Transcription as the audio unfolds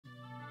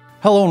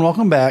Hello and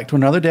welcome back to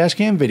another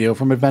Dashcam video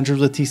from Adventures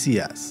with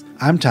TCS.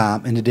 I'm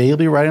Tom, and today you'll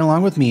be riding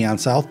along with me on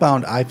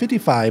southbound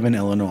I-55 in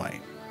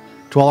Illinois.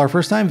 To all our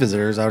first-time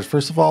visitors, I would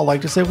first of all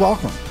like to say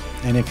welcome.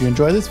 And if you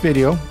enjoy this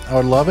video, I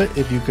would love it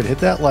if you could hit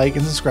that like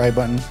and subscribe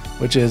button,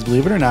 which is,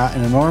 believe it or not,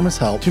 an enormous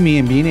help to me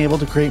in being able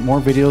to create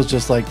more videos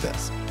just like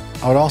this.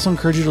 I would also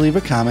encourage you to leave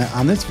a comment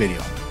on this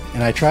video,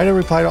 and I try to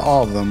reply to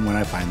all of them when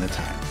I find the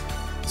time.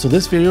 So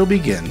this video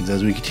begins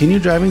as we continue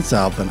driving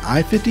south on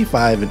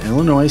I-55 in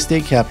Illinois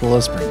state capital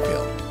of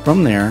Springfield.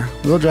 From there,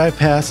 we'll drive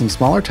past some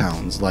smaller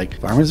towns like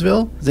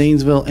Farmersville,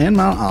 Zanesville, and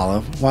Mount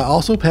Olive, while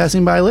also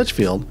passing by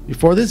Litchfield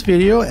before this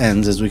video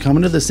ends as we come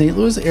into the St.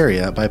 Louis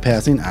area by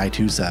passing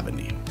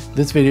I-270.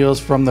 This video is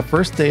from the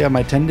first day of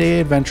my 10-day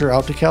adventure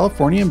out to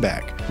California and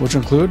back, which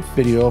include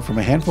video from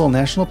a handful of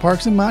national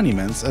parks and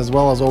monuments, as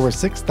well as over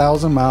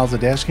 6,000 miles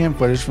of dashcam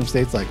footage from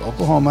states like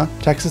Oklahoma,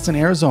 Texas, and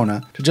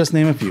Arizona, to just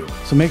name a few.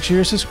 So make sure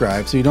you're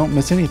subscribed so you don't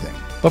miss anything.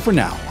 But for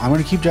now, I'm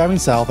going to keep driving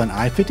south on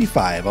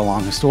I-55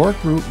 along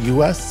historic route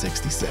US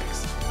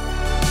 66.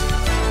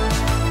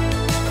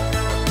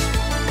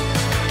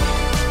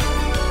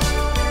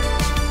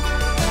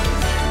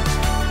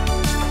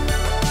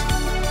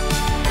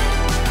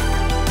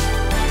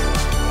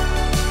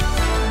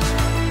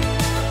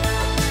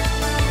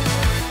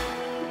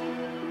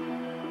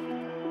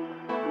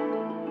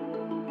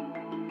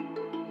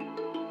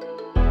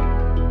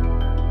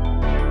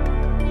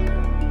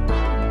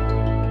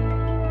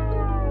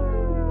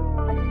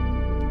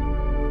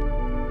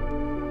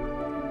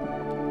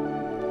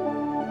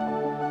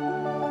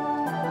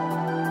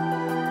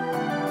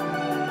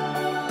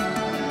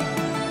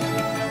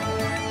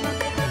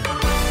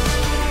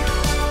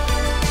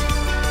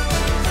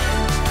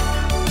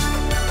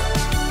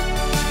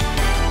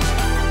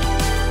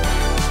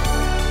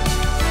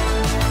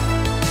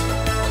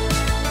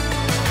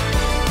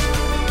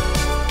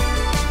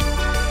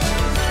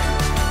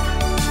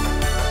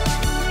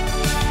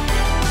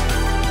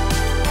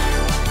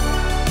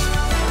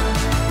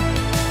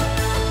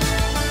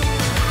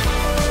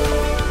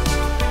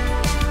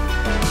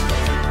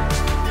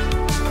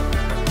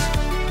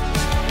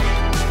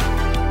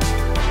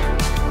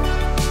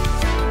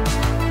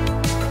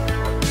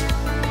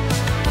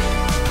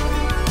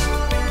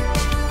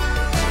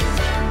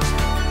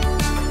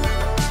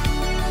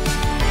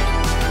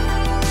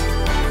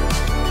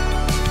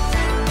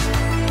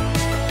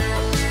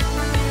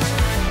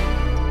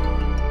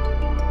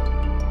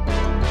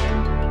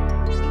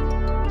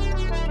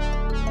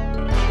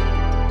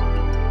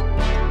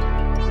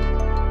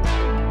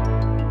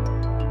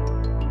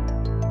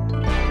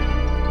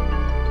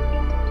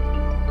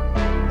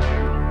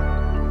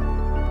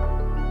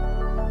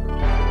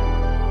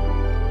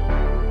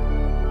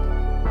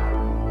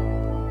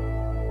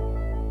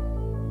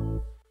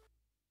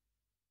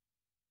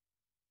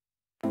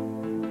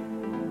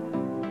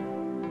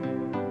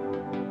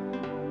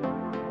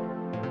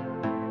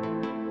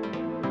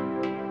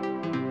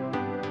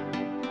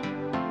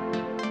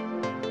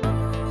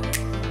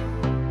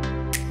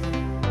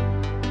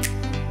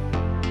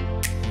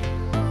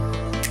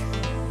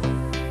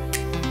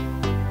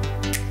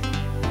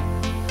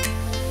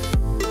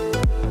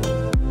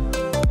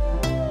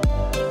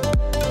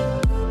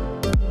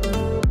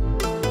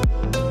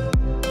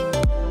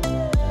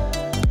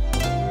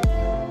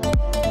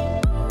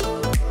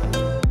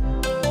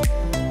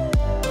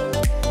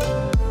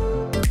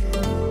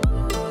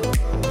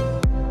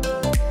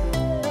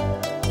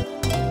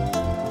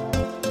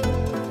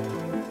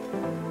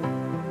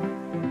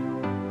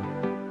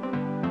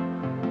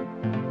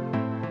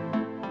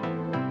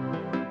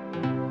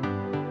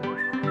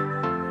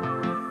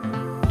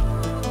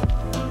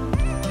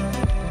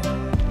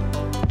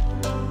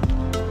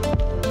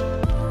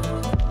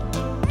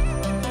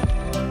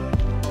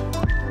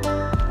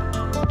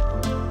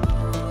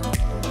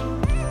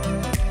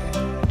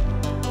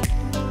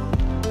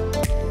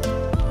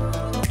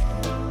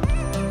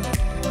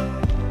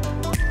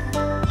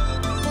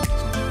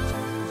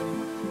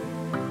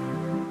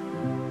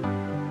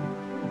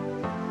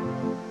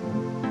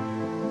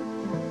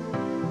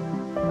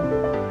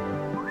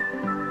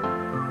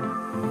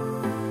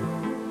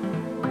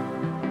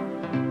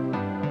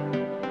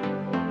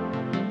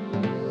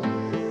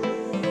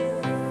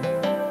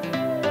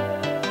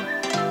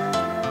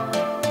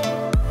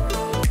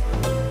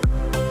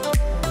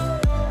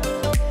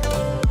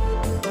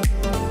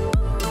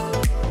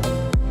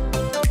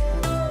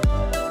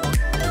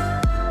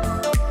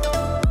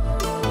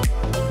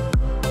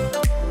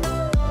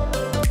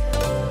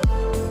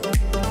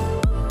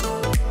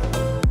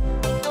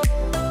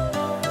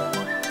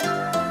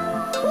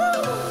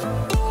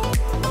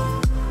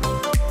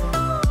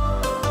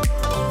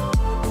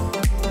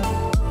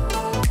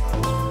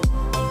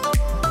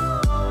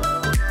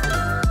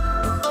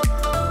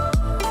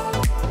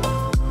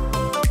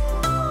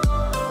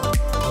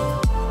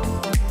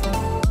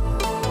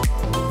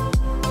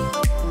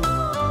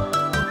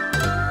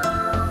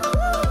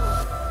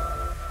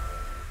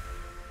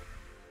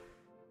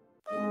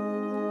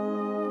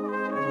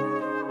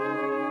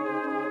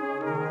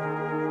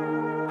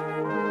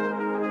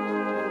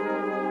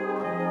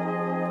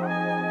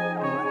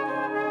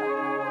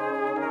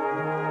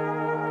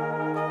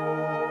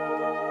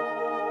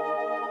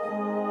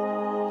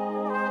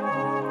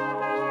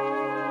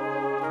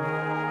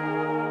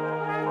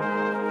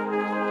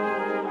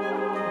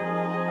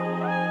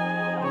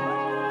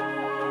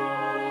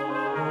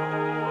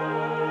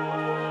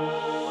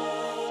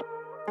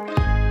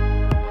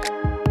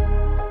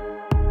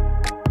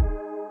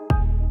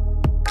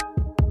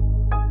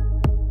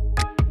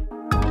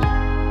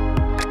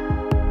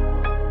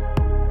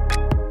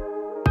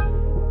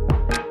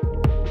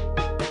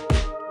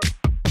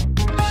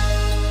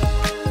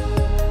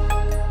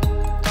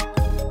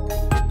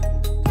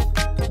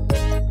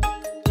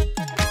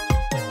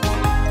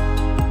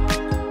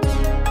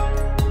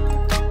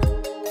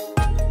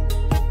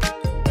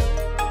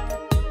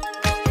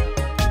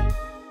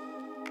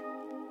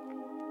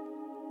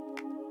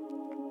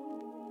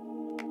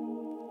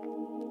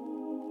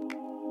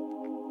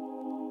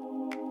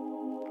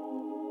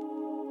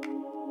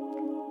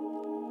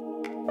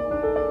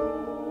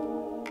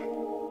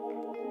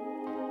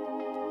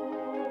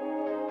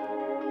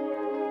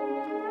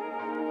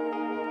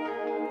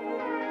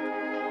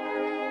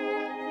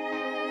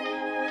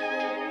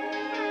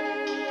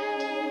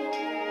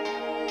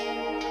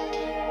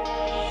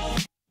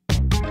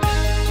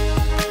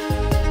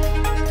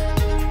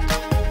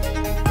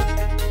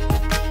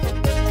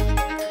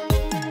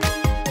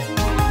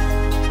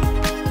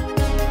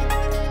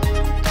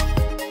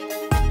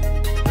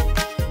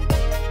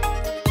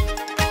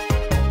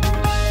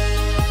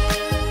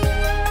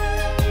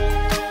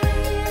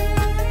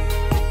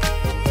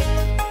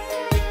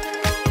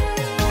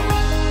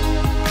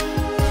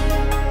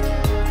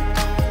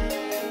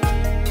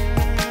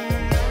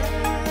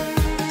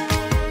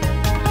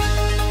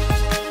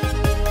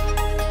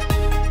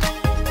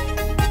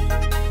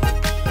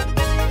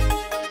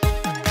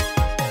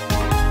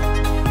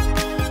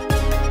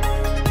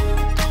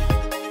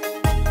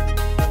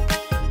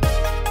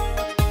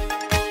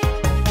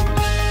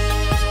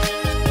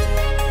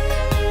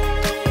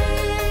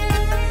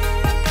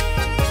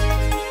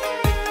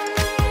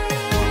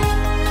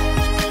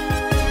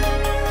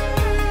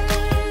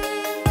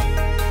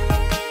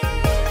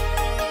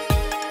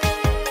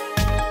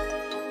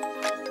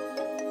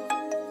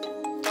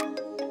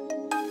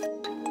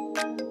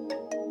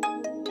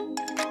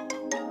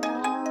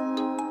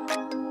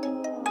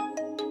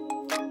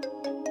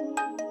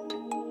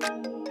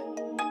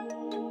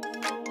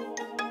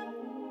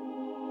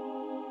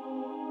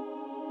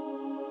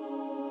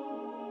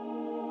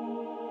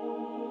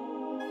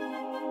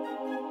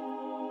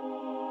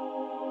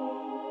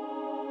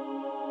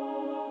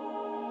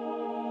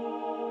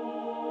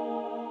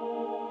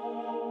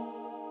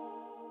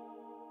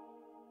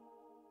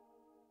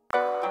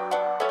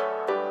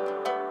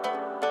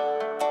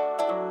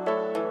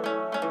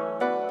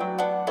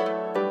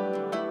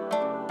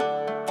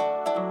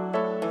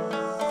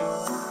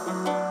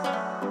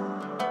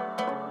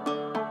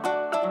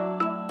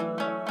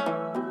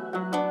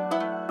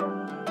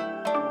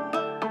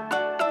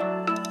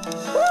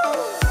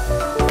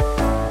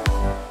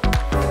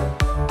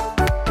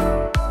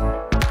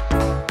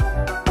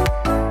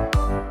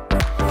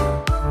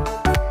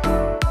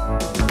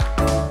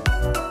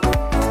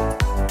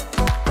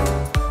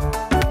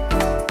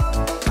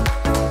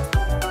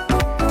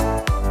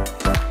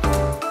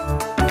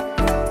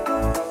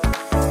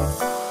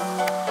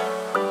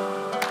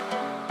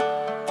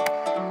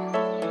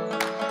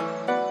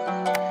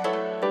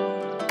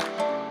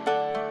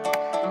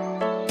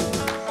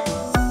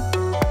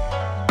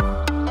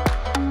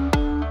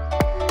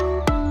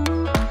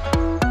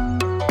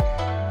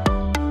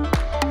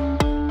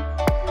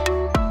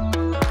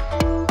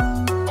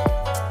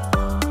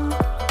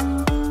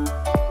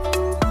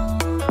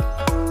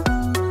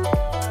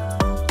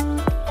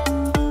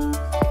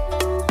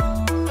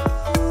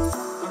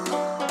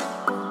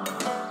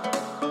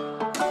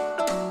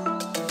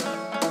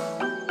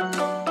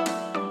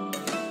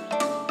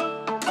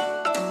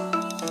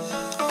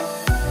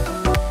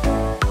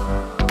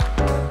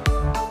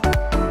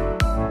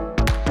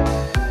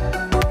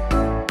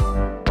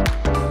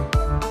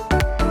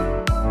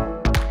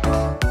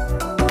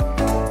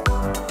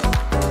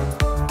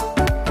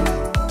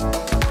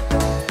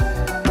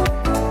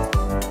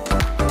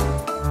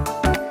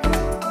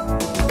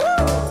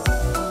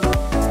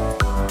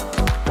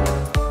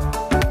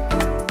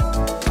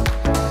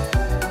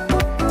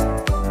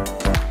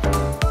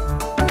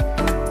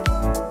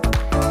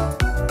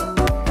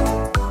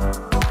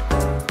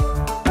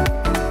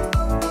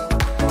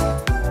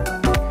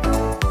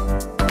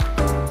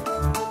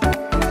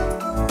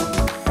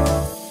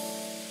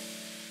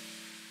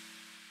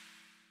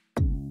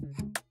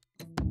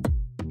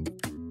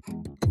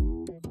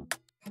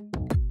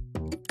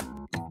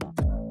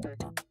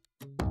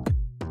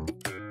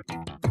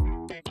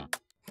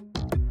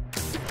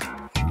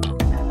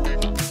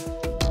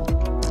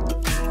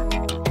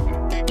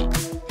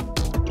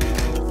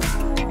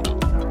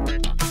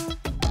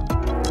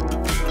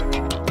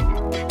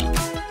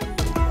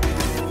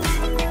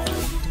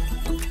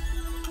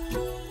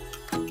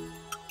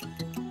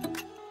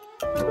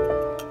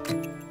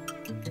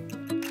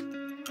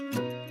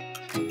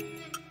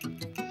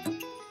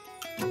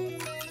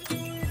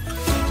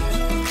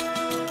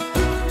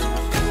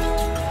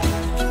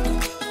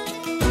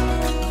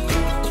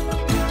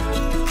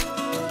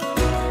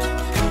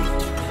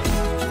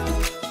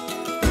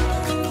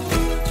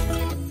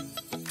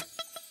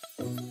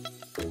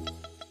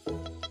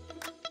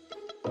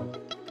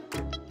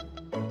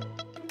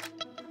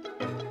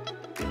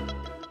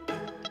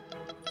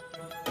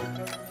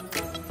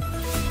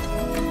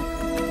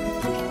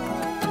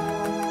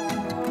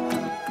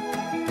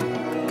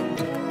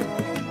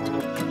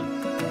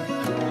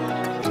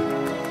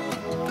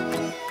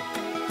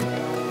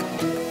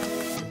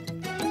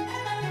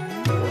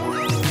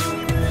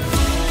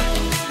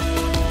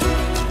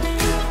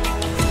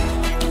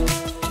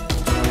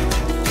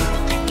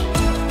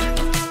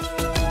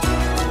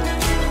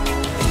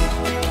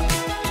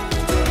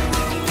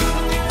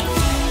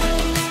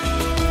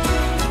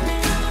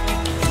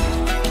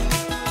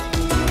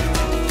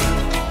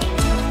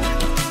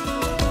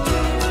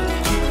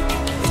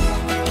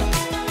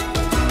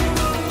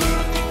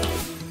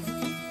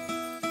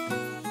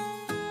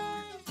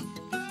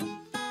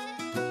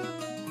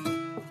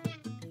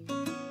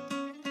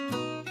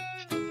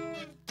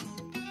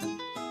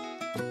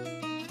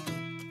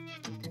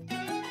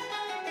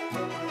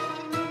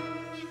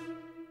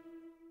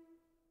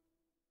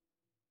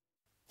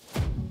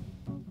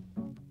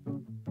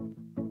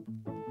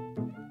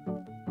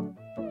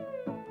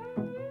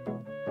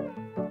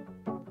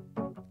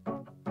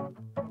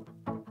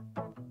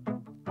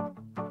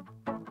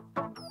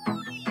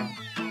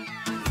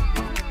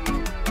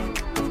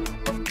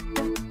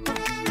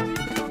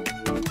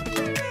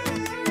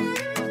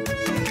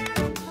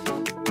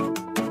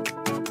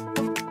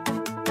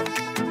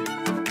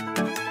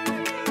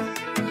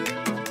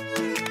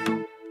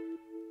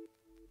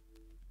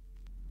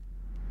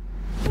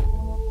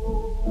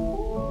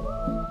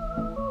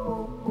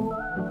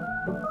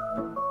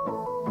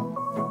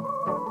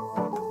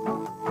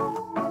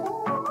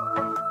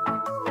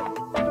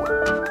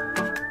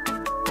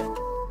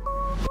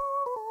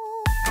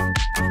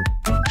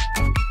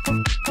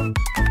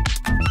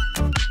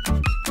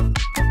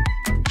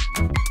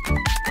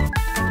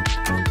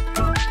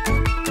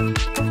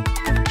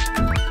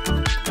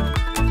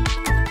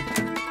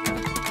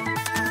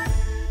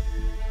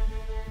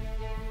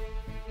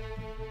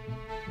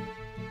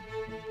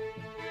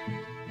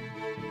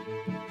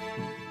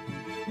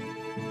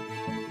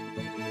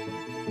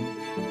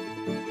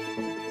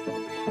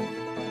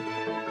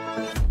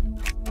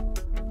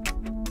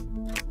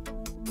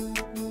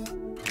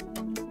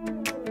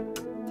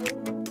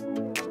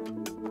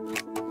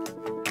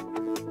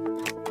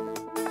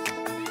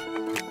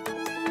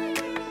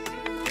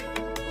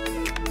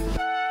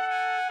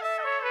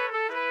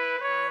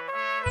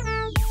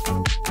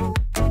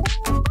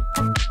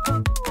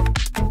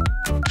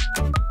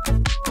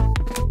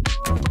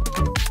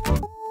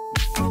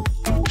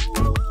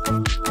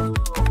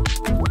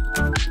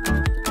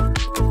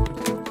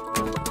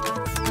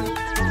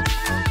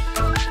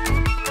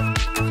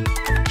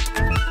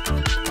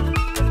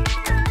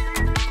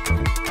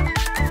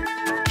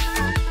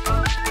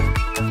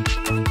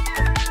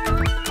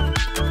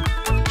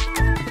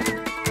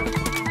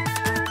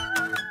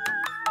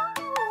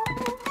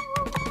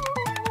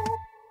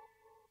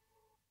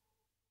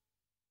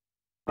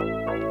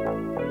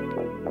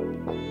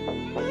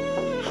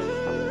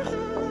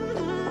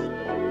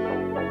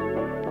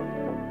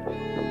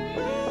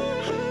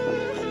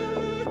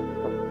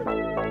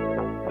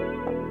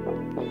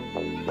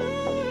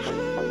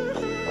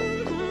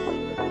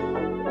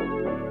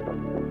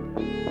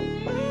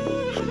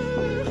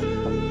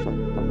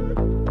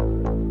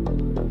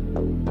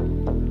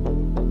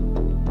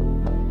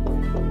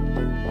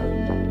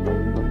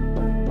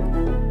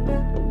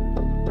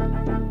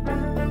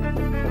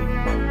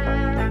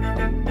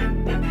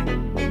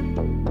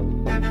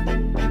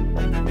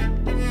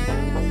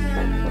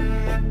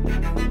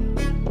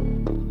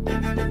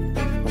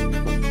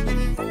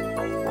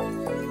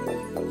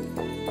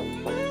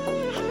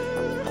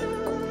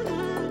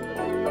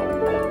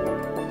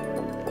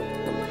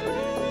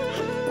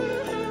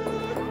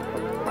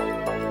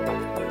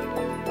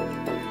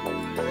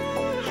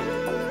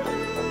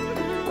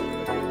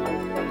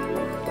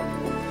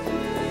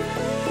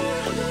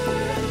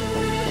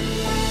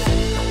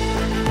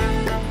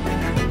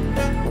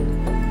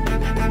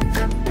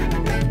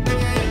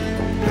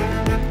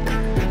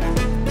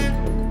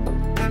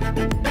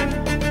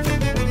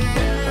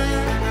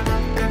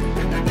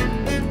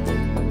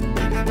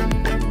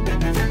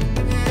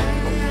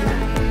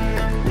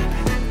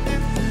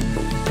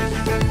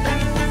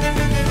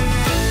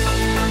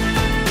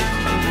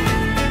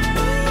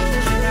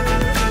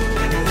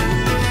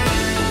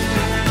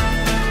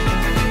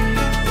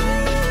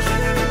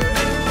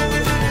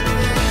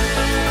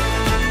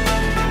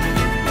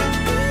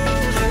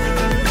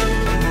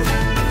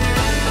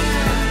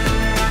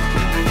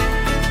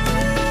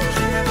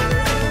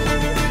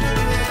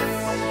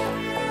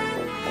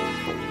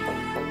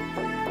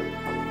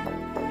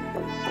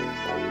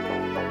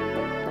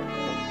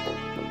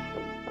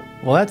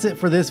 Well, that's it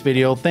for this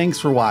video. Thanks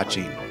for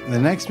watching. In the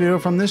next video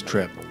from this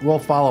trip, we'll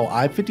follow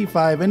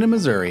I-55 into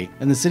Missouri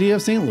and the city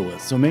of St. Louis,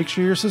 so make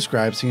sure you're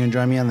subscribed so you can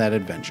join me on that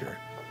adventure.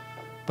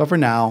 But for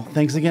now,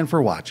 thanks again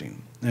for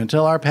watching, and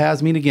until our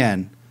paths meet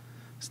again,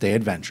 stay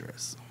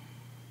adventurous.